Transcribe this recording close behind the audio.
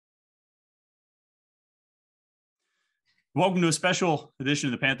Welcome to a special edition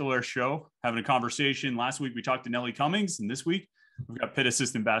of the Panther-Lair show. Having a conversation. Last week we talked to Nellie Cummings, and this week we've got Pitt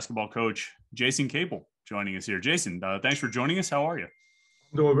assistant basketball coach Jason Capel joining us here. Jason, thanks for joining us. How are you?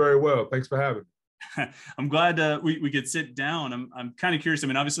 I'm doing very well. Thanks for having me. I'm glad we could sit down. I'm kind of curious. I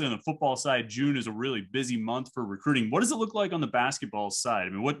mean, obviously on the football side, June is a really busy month for recruiting. What does it look like on the basketball side?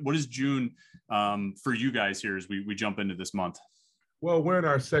 I mean, what is June for you guys here as we jump into this month? Well, we're in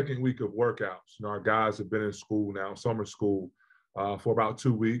our second week of workouts. Our guys have been in school now, summer school, for about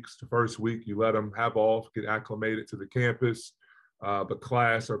 2 weeks. The first week, you let them have off, get acclimated to the campus, the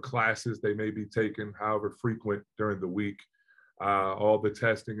class or classes they may be taking, however frequent during the week, all the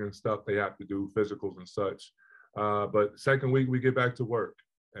testing and stuff they have to do, physicals and such. But second week, we get back to work.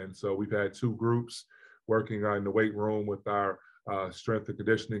 And so we've had two groups working in the weight room with our strength and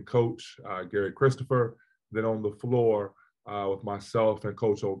conditioning coach, Gary Christopher, then on the floor, with myself and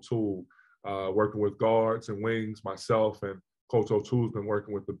Coach O'Toole, working with guards and wings. Myself and Coach O'Toole's been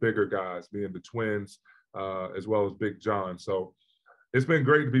working with the bigger guys, me and the twins, as well as Big John. So it's been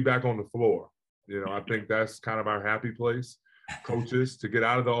great to be back on the floor. I think that's kind of our happy place. Coaches, to get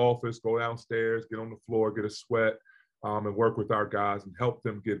out of the office, go downstairs, get on the floor, get a sweat, and work with our guys and help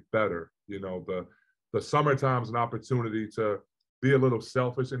them get better. The summertime is an opportunity to be a little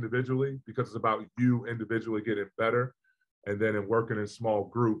selfish individually because it's about you individually getting better. And then in working in small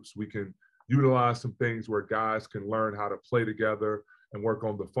groups, we can utilize some things where guys can learn how to play together and work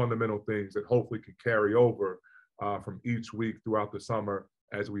on the fundamental things that hopefully can carry over from each week throughout the summer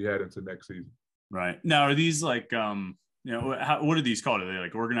as we head into next season. Right. Now, are these like, what are these called? Are they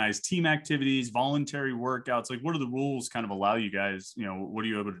like organized team activities, voluntary workouts? Like, what are the rules kind of allow you guys, what are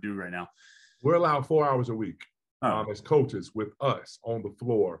you able to do right now? We're allowed 4 hours a week as coaches with us on the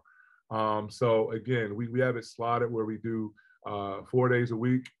floor. So again, we have it slotted where we do 4 days a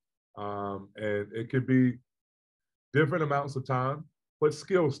week, and it could be different amounts of time, but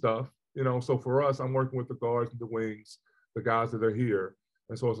skill stuff, So for us, I'm working with the guards and the wings, the guys that are here.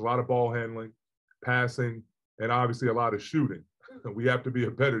 And so it's a lot of ball handling, passing, and obviously a lot of shooting. We have to be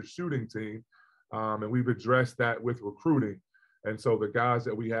a better shooting team, and we've addressed that with recruiting. And so the guys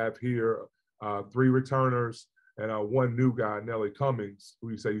that we have here, 3 returners, and one new guy, Nellie Cummings, who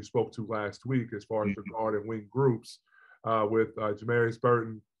you say you spoke to last week as far as the guard and wing groups, with Jamarius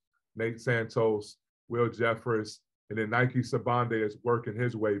Burton, Nate Santos, Will Jeffress, and then Nike Sabande is working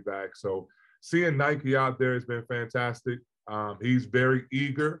his way back. So seeing Nike out there has been fantastic. He's very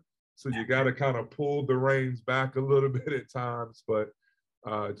eager, so you got to kind of pull the reins back a little bit at times. But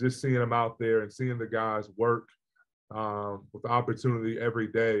just seeing him out there and seeing the guys work with the opportunity every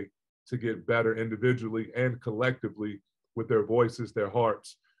day to get better individually and collectively with their voices, their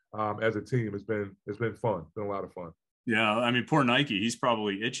hearts, as a team has been fun. It's been a lot of fun. Yeah, I mean, poor Nike. He's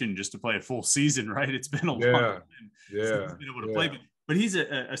probably itching just to play a full season, right? It's been a long time since he's been able to play. But he's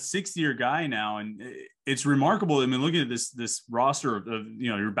a sixth-year guy now, and it's remarkable. I mean, looking at this roster of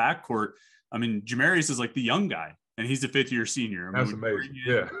your backcourt. I mean, Jamarius is like the young guy, and he's a fifth-year senior. That's amazing.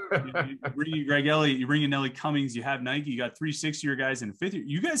 You bring in Greg Elliott, you bring in Nellie Cummings, you have Nike, you got 3 six-year guys in fifth year.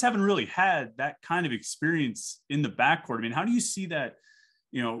 You guys haven't really had that kind of experience in the backcourt. I mean, how do you see that,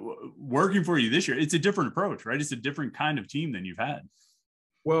 working for you this year? It's a different approach, right? It's a different kind of team than you've had.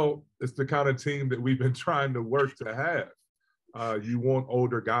 Well, it's the kind of team that we've been trying to work to have. You want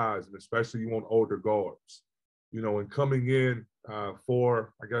older guys, and especially you want older guards. And coming in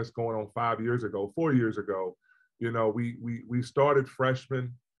going on 4 years ago, we started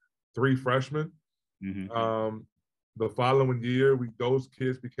freshmen, 3 freshmen. Mm-hmm. The following year, those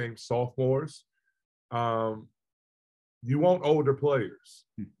kids became sophomores. You want older players.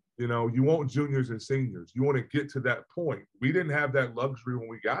 You want juniors and seniors. You want to get to that point. We didn't have that luxury when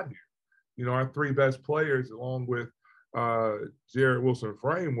we got here. Our 3 best players, along with Jared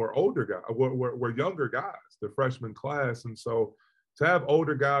Wilson-Frame, were older guys, were younger guys, the freshman class. And so to have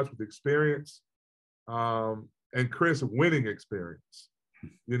older guys with experience, and Chris winning experience.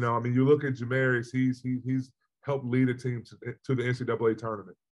 You look at Jamarius, he's helped lead a team to the NCAA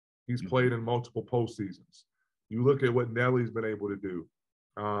tournament. He's played in multiple postseasons. You look at what Nellie's been able to do,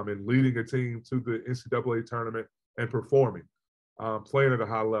 and leading a team to the NCAA tournament and performing, playing at a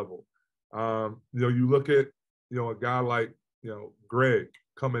high level. You look at, a guy like, Greg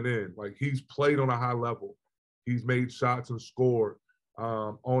coming in, like he's played on a high level. He's made shots and scored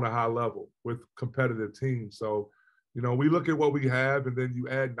on a high level with competitive teams. So, we look at what we have, and then you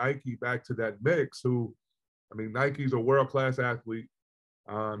add Nike back to that mix, Nike's a world-class athlete.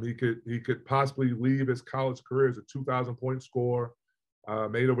 He could possibly leave his college career as a 2,000-point scorer,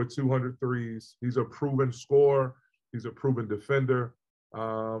 made over 200 threes. He's a proven scorer. He's a proven defender.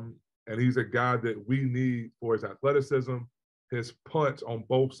 And he's a guy that we need for his athleticism, his punch on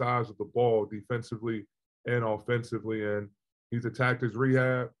both sides of the ball, defensively and offensively. And he's attacked his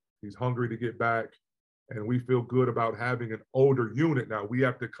rehab. He's hungry to get back. And we feel good about having an older unit. Now, we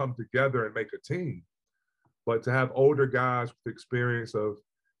have to come together and make a team. But to have older guys with experience of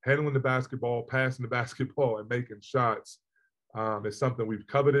handling the basketball, passing the basketball, and making shots is something we've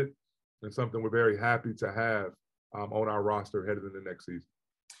coveted and something we're very happy to have on our roster headed into the next season.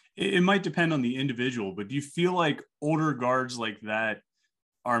 It might depend on the individual, but do you feel like older guards like that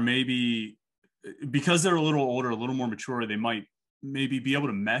are maybe, because they're a little older, a little more mature, they might maybe be able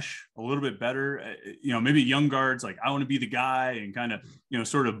to mesh a little bit better? Maybe young guards, like, I want to be the guy, and kind of,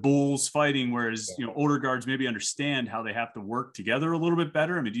 sort of bulls fighting, whereas, older guards maybe understand how they have to work together a little bit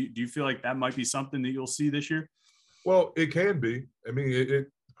better. I mean, do you feel like that might be something that you'll see this year? Well, it can be. I mean,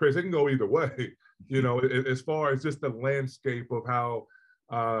 Chris, it can go either way, as far as just the landscape of how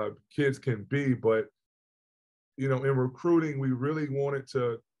kids can be. But, in recruiting, we really wanted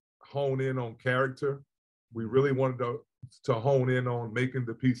to hone in on character. We really wanted to hone in on making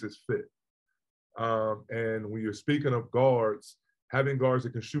the pieces fit. And when you're speaking of guards, having guards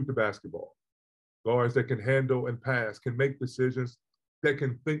that can shoot the basketball, guards that can handle and pass, can make decisions, that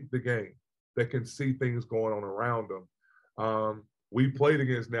can think the game, that can see things going on around them. We played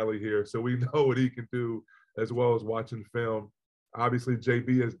against Nelly here, so we know what he can do as well as watching film. Obviously,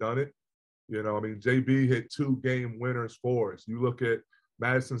 JB has done it. JB hit 2 game winners for us. You look at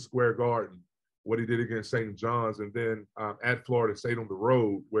Madison Square Garden, what he did against St. John's, and then at Florida State on the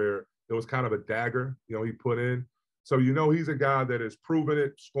road, where there was kind of a dagger, he put in. So, he's a guy that has proven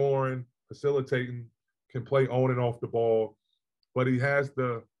it, scoring, facilitating, can play on and off the ball, but he has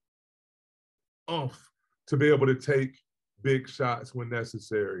the oomph to be able to take big shots when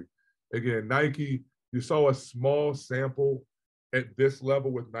necessary. Again, Nike, you saw a small sample at this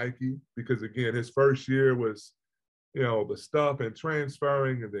level with Nike, because again, his first year was, the stuff and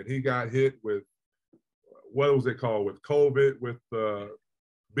transferring, and then he got hit with, what was it called, with COVID, with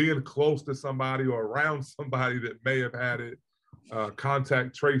being close to somebody or around somebody that may have had it.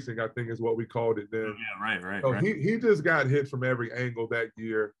 Contact tracing, I think, is what we called it then. Yeah, right. So right. He just got hit from every angle that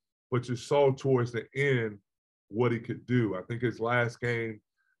year, but you saw towards the end what he could do. I think his last game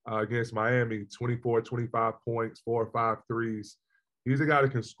against Miami, 24, 25 points, 4 or 5 threes. He's a guy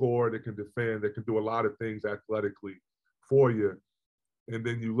that can score, that can defend, that can do a lot of things athletically for you. And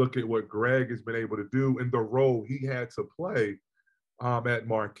then you look at what Greg has been able to do in the role he had to play at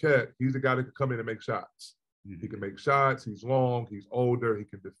Marquette. He's a guy that can come in and make shots. Mm-hmm. He can make shots. He's long. He's older. He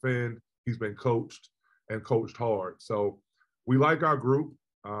can defend. He's been coached and coached hard. So we like our group.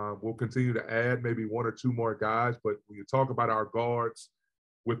 We'll continue to add maybe 1 or 2 more guys. But when you talk about our guards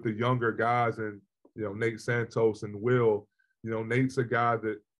with the younger guys, and, Nate Santos and Will, Nate's a guy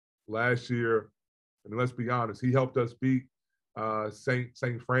that last year, I mean, let's be honest, he helped us beat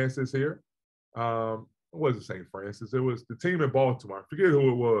St. Francis here. It wasn't St. Francis. It was the team in Baltimore. I forget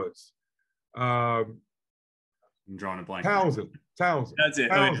who it was. I'm drawing a blank. Townsend. That's it.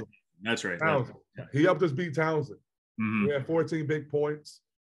 Townsend. That's right. Townsend. He helped us beat Townsend. Mm-hmm. We had 14 big points.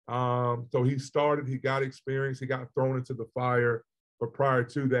 So he started, he got experience, he got thrown into the fire. But prior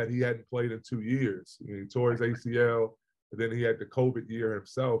to that, he hadn't played in 2 years. He tore his ACL, and then he had the COVID year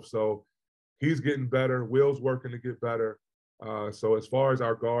himself. So he's getting better. Will's working to get better. So as far as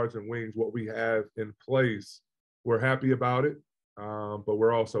our guards and wings, what we have in place, we're happy about it. But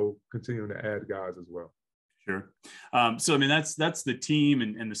we're also continuing to add guys as well. Sure. So, I mean, that's the team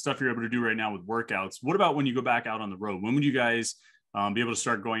and the stuff you're able to do right now with workouts. What about when you go back out on the road? When would you guys be able to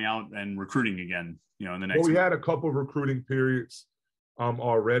start going out and recruiting again, in the next we had a couple of recruiting periods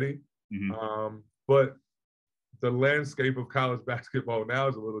already. Mm-hmm. But the landscape of college basketball now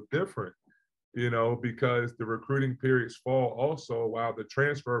is a little different, because the recruiting periods fall also while the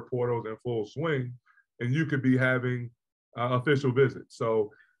transfer portal's in full swing, and you could be having official visits.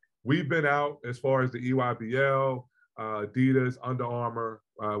 So we've been out as far as the EYBL, Adidas, Under Armour.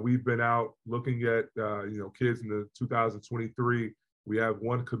 We've been out looking at, kids in the 2023. We have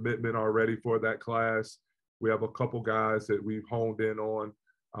 1 commitment already for that class. We have a couple guys that we've honed in on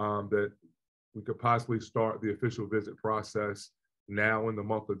that we could possibly start the official visit process now in the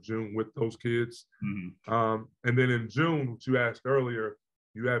month of June with those kids. Mm-hmm. And then in June, which you asked earlier,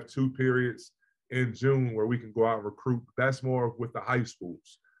 you have 2 periods in June where we can go out and recruit. That's more with the high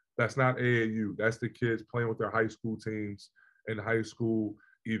schools. That's not AAU. That's the kids playing with their high school teams and high school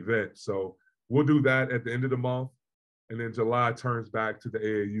events. So we'll do that at the end of the month. And then July turns back to the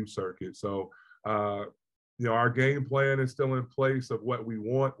AAU circuit. So, our game plan is still in place of what we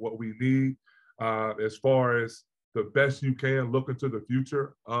want, what we need. As far as the best you can look into the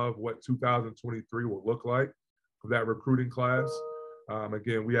future of what 2023 will look like for that recruiting class.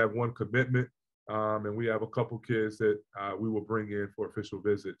 Again, we have one commitment, and we have a couple kids that we will bring in for official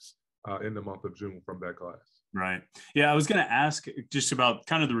visits in the month of June from that class. Right. Yeah, I was going to ask just about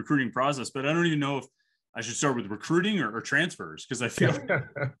kind of the recruiting process, but I don't even know if I should start with recruiting or transfers, because I feel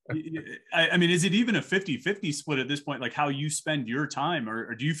I mean, is it even a 50-50 split at this point, like how you spend your time,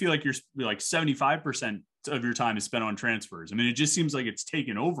 or do you feel like you're like 75% of your time is spent on transfers? I mean, it just seems like it's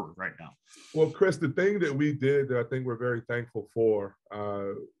taken over right now. Well, Chris, the thing that we did that I think we're very thankful for,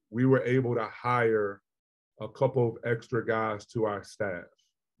 we were able to hire a couple of extra guys to our staff.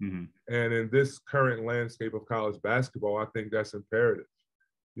 Mm-hmm. And in this current landscape of college basketball, I think that's imperative.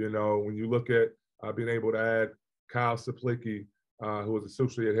 You know, when you look at being able to add Kyle Saplicki, who was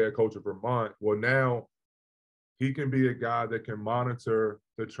associate head coach of Vermont, well, now he can be a guy that can monitor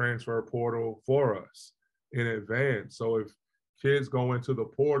the transfer portal for us in advance. So if kids go into the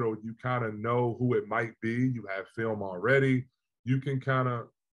portal, you kind of know who it might be. You have film already. You can kind of,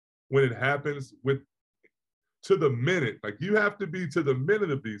 when it happens, to the minute, like you have to be to the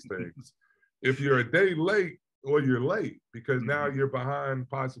minute of these things. If you're a day late, or you're late, because now you're behind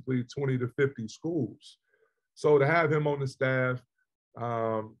possibly 20 to 50 schools. So to have him on the staff,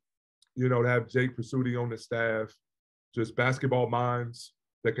 you know, to have Jake Pursuti on the staff, just basketball minds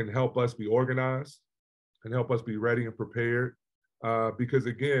that can help us be organized and help us be ready and prepared. Because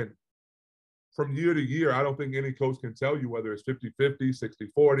again, from year to year, I don't think any coach can tell you whether it's 50-50,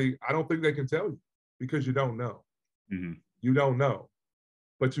 60-40. I don't think they can tell you, because you don't know. Mm-hmm. You don't know,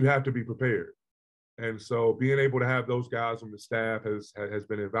 but you have to be prepared. And so being able to have those guys on the staff has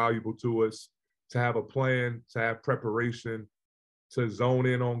been invaluable to us, to have a plan, to have preparation, to zone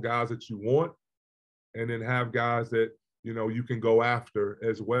in on guys that you want, and then have guys that, you know, you can go after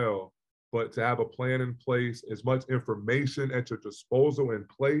as well. But to have a plan in place, as much information at your disposal in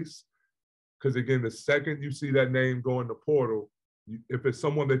place, because again, the second you see that name go in the portal, if it's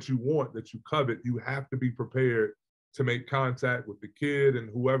someone that you want, that you covet, you have to be prepared to make contact with the kid and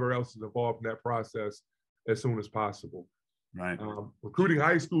whoever else is involved in that process as soon as possible. Right. Recruiting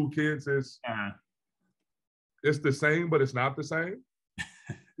high school kids is, it's the same, but it's not the same,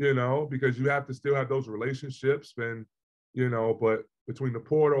 you know, because you have to still have those relationships and, you know, but between the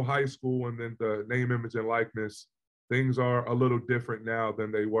portal, high school, and then the name, image, and likeness, things are a little different now than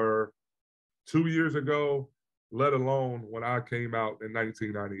they were 2 years ago, let alone when I came out in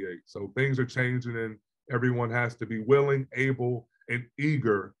 1998. So things are changing, and everyone has to be willing, able, and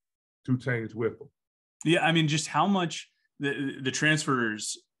eager to change with them. Yeah, I mean, just how much the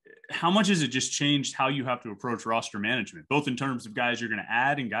transfers, how much has it just changed how you have to approach roster management, both in terms of guys you're going to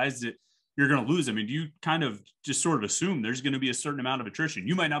add and guys that you're going to lose? I mean, do you kind of just sort of assume there's going to be a certain amount of attrition?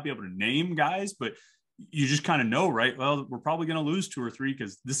 You might not be able to name guys, but you just kind of know, right? Well, we're probably going to lose 2 or 3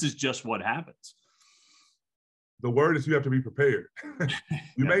 because this is just what happens. The word is you have to be prepared.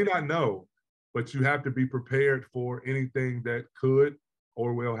 You may not know, but you have to be prepared for anything that could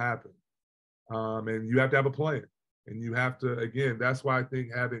or will happen. And you have to have a plan. And you have to, again, that's why I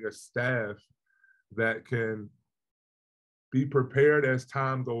think having a staff that can be prepared as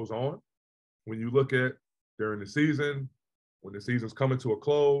time goes on, when you look at during the season, when the season's coming to a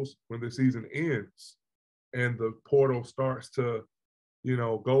close, when the season ends, and the portal starts to, you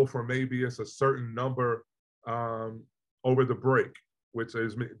know, go from maybe it's a certain number over the break, which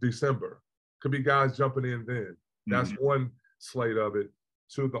is December. Could be guys jumping in then. That's one slate of it.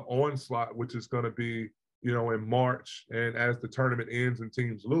 To the onslaught, which is going to be, you know, in March, and as the tournament ends and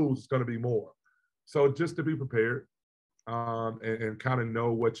teams lose, it's going to be more. So just to be prepared and kind of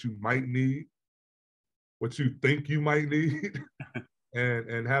know what you might need, what you think you might need,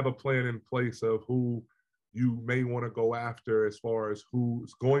 and have a plan in place of who you may want to go after as far as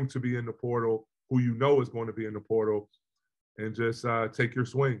who's going to be in the portal, who you know is going to be in the portal, and just take your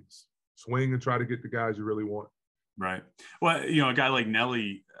swings. Swing and try to get the guys you really want. Right. Well, you know, a guy like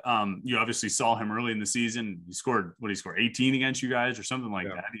Nelly, you obviously saw him early in the season. He scored 18 against you guys or something like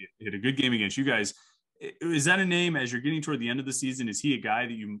that. He had a good game against you guys. Is that a name as you're getting toward the end of the season? Is he a guy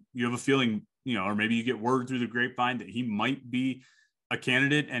that you have a feeling, you know, or maybe you get word through the grapevine that he might be a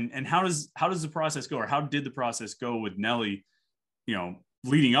candidate? And how does the process go, or how did the process go with Nelly, you know,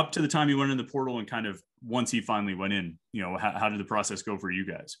 leading up to the time he went in the portal and kind of once he finally went in, you know, how did the process go for you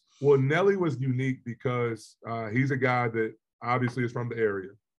guys? Well, Nelly was unique because he's a guy that obviously is from the area.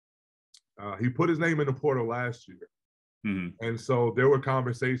 He put his name in the portal last year. Mm-hmm. And so there were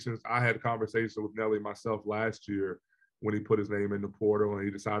conversations. I had conversations with Nelly myself last year when he put his name in the portal and he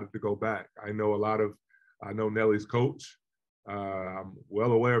decided to go back. I know Nelly's coach. I'm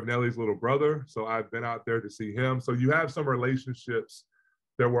well aware of Nelly's little brother, so I've been out there to see him. So you have some relationships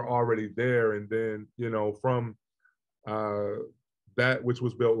that were already there. And then, from that which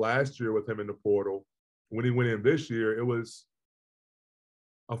was built last year with him in the portal, when he went in this year, it was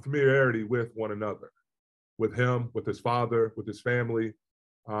a familiarity with one another, with him, with his father, with his family,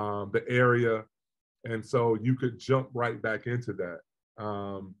 the area. And so you could jump right back into that.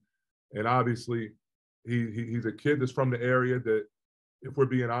 And obviously, he's a kid that's from the area that, if we're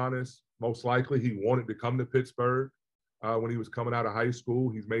being honest, most likely he wanted to come to Pittsburgh when he was coming out of high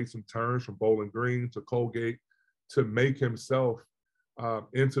school. He's made some turns from Bowling Green to Colgate to make himself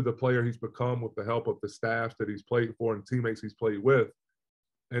into the player he's become with the help of the staff that he's played for and teammates he's played with.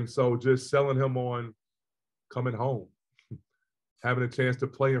 And so just selling him on coming home, having a chance to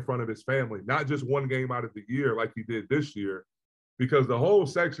play in front of his family, not just one game out of the year like he did this year, because the whole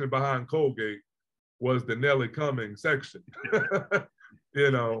section behind Colgate was the Nelly Cummings section,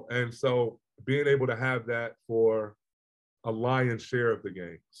 and so being able to have that for a lion's share of the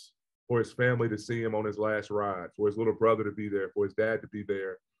games, for his family to see him on his last ride, for his little brother to be there, for his dad to be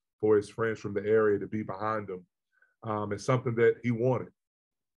there, for his friends from the area to be behind him, is something that he wanted.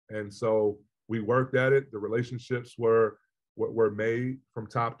 And so we worked at it. The relationships were made from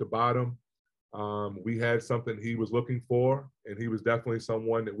top to bottom. We had something he was looking for, and he was definitely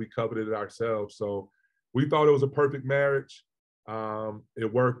someone that we coveted ourselves. So we thought it was a perfect marriage.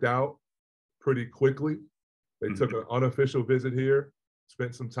 It worked out pretty quickly. They took an unofficial visit here,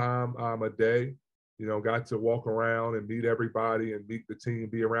 spent some time a day, got to walk around and meet everybody and meet the team,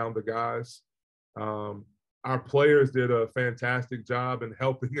 be around the guys. Our players did a fantastic job in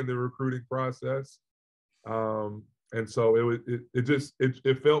helping in the recruiting process. And so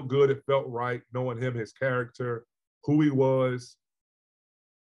it felt good. It felt right knowing him, his character, who he was.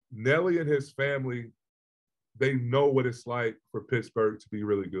 Nelly and his family, they know what it's like for Pittsburgh to be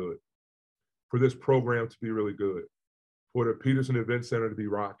really good, for this program to be really good, for the Peterson Event Center to be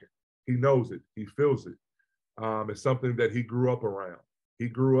rocking. He knows it. He feels it. It's something that he grew up around. He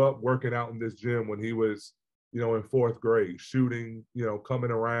grew up working out in this gym when he was, in fourth grade, shooting,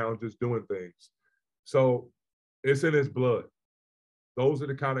 coming around, just doing things. So it's in his blood. Those are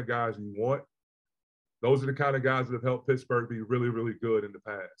the kind of guys you want. Those are the kind of guys that have helped Pittsburgh be really, really good in the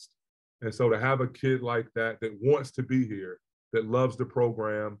past. And so to have a kid like that wants to be here, that loves the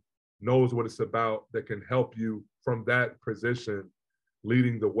program, knows what it's about, that can help you from that position,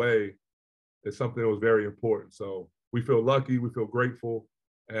 leading the way, is something that was very important. So we feel lucky, we feel grateful,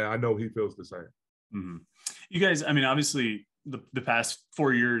 and I know he feels the same. Mm-hmm. You guys, obviously the past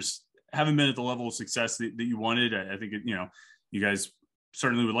 4 years haven't been at the level of success that you wanted. I think, you guys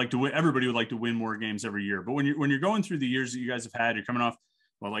certainly would like to win. Everybody would like to win more games every year. But when you're going through the years that you guys have had, you're coming off,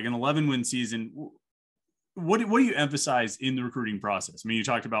 like an 11-win season. What do you emphasize in the recruiting process? You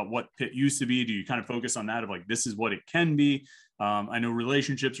talked about what Pitt used to be. Do you kind of focus on that of like, this is what it can be? I know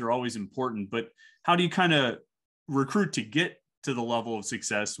relationships are always important, but how do you kind of recruit to get to the level of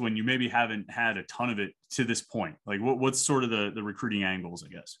success when you maybe haven't had a ton of it to this point? Like what's sort of the recruiting angles, I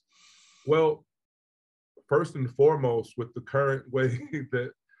guess? Well, first and foremost, with the current way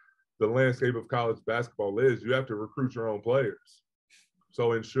that the landscape of college basketball is, you have to recruit your own players.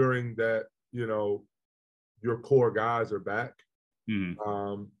 So ensuring that, your core guys are back.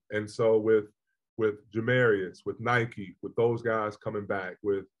 Mm-hmm. And so with Jamarius, with Nike, with those guys coming back,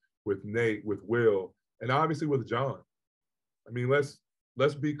 with Nate, with Will, and obviously with John.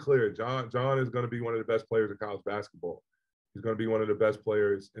 Let's be clear. John is going to be one of the best players in college basketball. He's going to be one of the best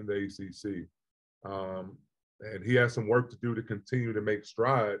players in the ACC. And he has some work to do to continue to make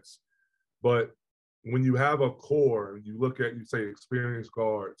strides. But when you have a core and you look at, you say, experienced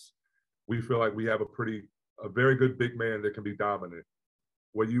guards, we feel like we have a very good big man that can be dominant.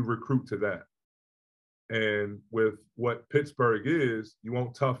 Well, you recruit to that. And with what Pittsburgh is, you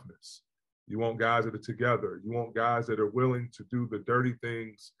want toughness. You want guys that are together. You want guys that are willing to do the dirty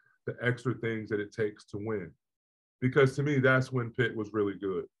things, the extra things that it takes to win. Because to me, that's when Pitt was really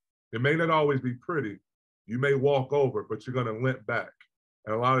good. It may not always be pretty. You may walk over, but you're going to limp back.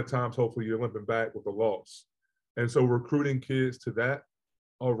 And a lot of times, hopefully, you're limping back with a loss. And so recruiting kids to that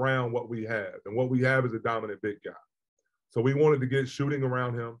around what we have. And what we have is a dominant big guy. So we wanted to get shooting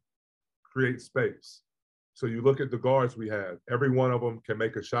around him, create space. So you look at the guards we have. Every one of them can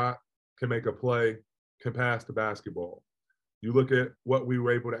make a shot, can make a play, can pass the basketball. You look at what we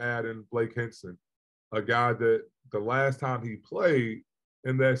were able to add in Blake Henson, a guy that the last time he played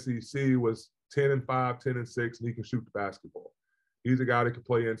in the SEC was 10-5, 10-6, and he can shoot the basketball. He's a guy that can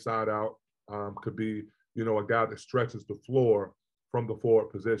play inside out, could be, a guy that stretches the floor from the forward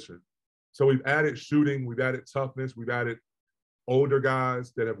position. So we've added shooting, we've added toughness, we've added older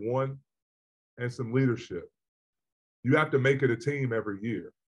guys that have won, and some leadership. You have to make it a team every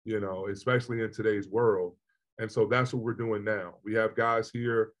year, especially in today's world. And so that's what we're doing now. We have guys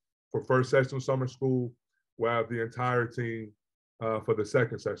here for first session of summer school. We'll have the entire team for the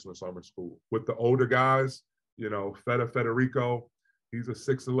second session of summer school. With the older guys, Federico, he's a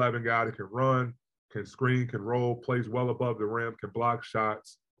 6'11" guy that can run, can screen, can roll, plays well above the rim, can block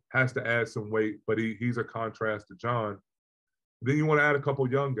shots, has to add some weight, but he's a contrast to John. Then you want to add a couple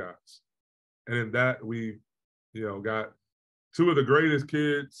young guys. And in that, we, got two of the greatest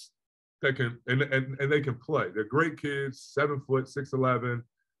kids that can, and they can play. They're great kids, 7 foot, 6'11".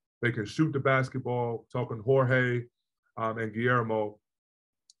 They can shoot the basketball, talking Jorge and Guillermo,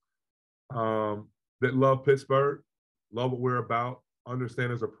 that love Pittsburgh, love what we're about, understand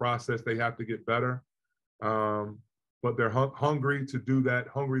there's a process they have to get better. But they're hungry to do that,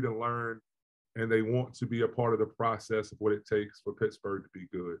 hungry to learn, and they want to be a part of the process of what it takes for Pittsburgh to be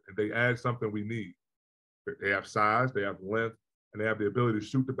good. And they add something we need. They have size, they have length, and they have the ability to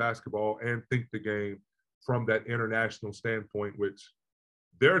shoot the basketball and think the game from that international standpoint, which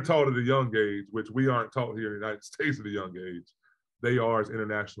they're taught at a young age, which we aren't taught here in the United States at a young age. They are as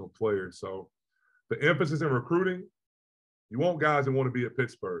international players. So the emphasis in recruiting, you want guys that want to be at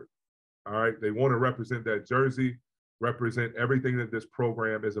Pittsburgh, all right? They want to represent that jersey, represent everything that this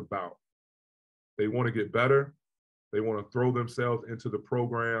program is about. They want to get better. They want to throw themselves into the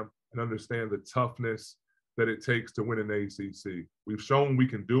program and understand the toughness that it takes to win an ACC. We've shown we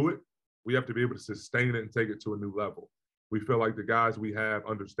can do it. We have to be able to sustain it and take it to a new level. We feel like the guys we have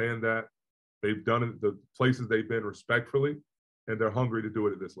understand that. They've done it the places they've been respectfully, and they're hungry to do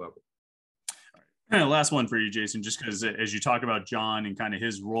it at this level. Last one for you, Jason, just because as you talk about John and kind of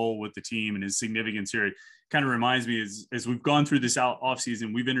his role with the team and his significance here, it kind of reminds me as we've gone through this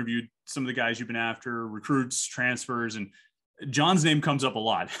offseason, we've interviewed some of the guys you've been after, recruits, transfers, and John's name comes up a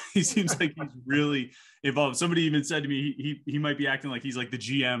lot. He seems like he's really involved. Somebody even said to me, he might be acting like he's like the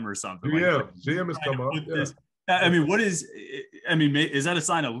GM or something. GM has come up. Yeah. I mean, is that a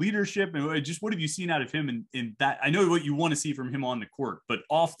sign of leadership? And just what have you seen out of him in that? I know what you want to see from him on the court, but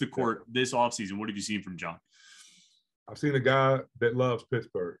off the court this offseason, what have you seen from John? I've seen a guy that loves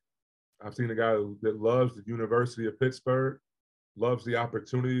Pittsburgh. I've seen a guy that loves the University of Pittsburgh, loves the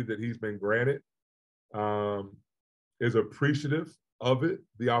opportunity that he's been granted, is appreciative of it,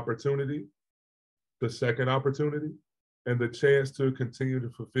 the opportunity, the second opportunity, and the chance to continue to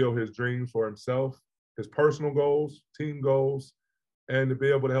fulfill his dreams for himself, his personal goals, team goals, and to be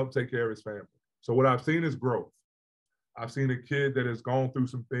able to help take care of his family. So what I've seen is growth. I've seen a kid that has gone through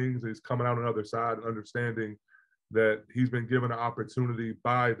some things, is coming out on the other side and understanding that he's been given an opportunity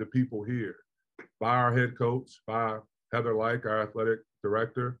by the people here, by our head coach, by Heather Like, our athletic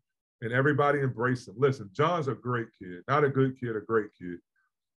director, and everybody embrace him. Listen, John's a great kid, not a good kid, a great kid.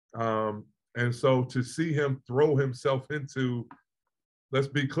 And so to see him throw himself into, let's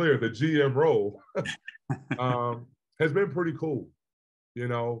be clear, the GM role has been pretty cool,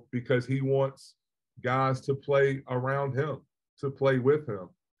 because he wants guys to play around him, to play with him.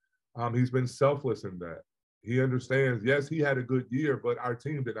 He's been selfless in that. He understands, yes, he had a good year, but our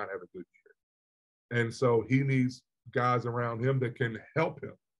team did not have a good year. And so he needs guys around him that can help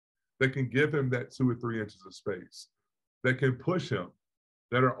him, that can give him that 2 or 3 inches of space, that can push him,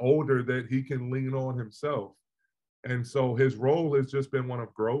 that are older, that he can lean on himself. And so his role has just been one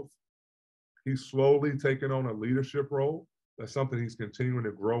of growth. He's slowly taken on a leadership role. That's something he's continuing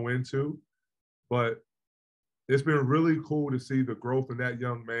to grow into. But it's been really cool to see the growth in that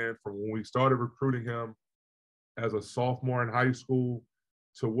young man from when we started recruiting him as a sophomore in high school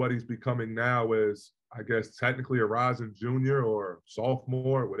to what he's becoming now as, I guess, technically a rising junior or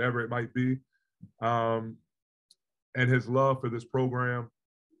sophomore, whatever it might be. And his love for this program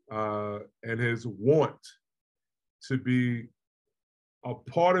and his want to be a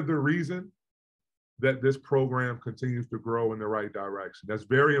part of the reason that this program continues to grow in the right direction. That's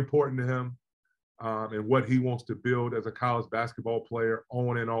very important to him and what he wants to build as a college basketball player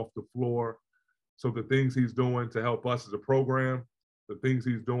on and off the floor. So the things he's doing to help us as a program, the things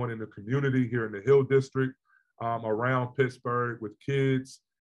he's doing in the community here in the Hill District, around Pittsburgh with kids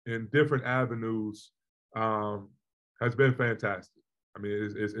in different avenues has been fantastic. I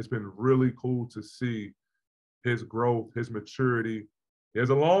mean, it's been really cool to see his growth, his maturity. He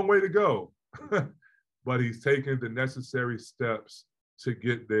has a long way to go, but he's taken the necessary steps to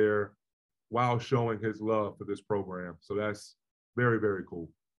get there while showing his love for this program. So that's very, very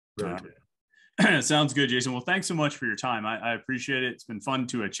cool. Very cool. Sounds good, Jason. Well, thanks so much for your time. I appreciate it. It's been fun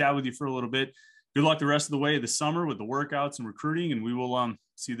to chat with you for a little bit. Good luck the rest of the way this summer with the workouts and recruiting, and we will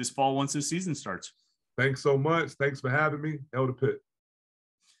see you this fall once this season starts. Thanks so much. Thanks for having me. Hell to Pitt.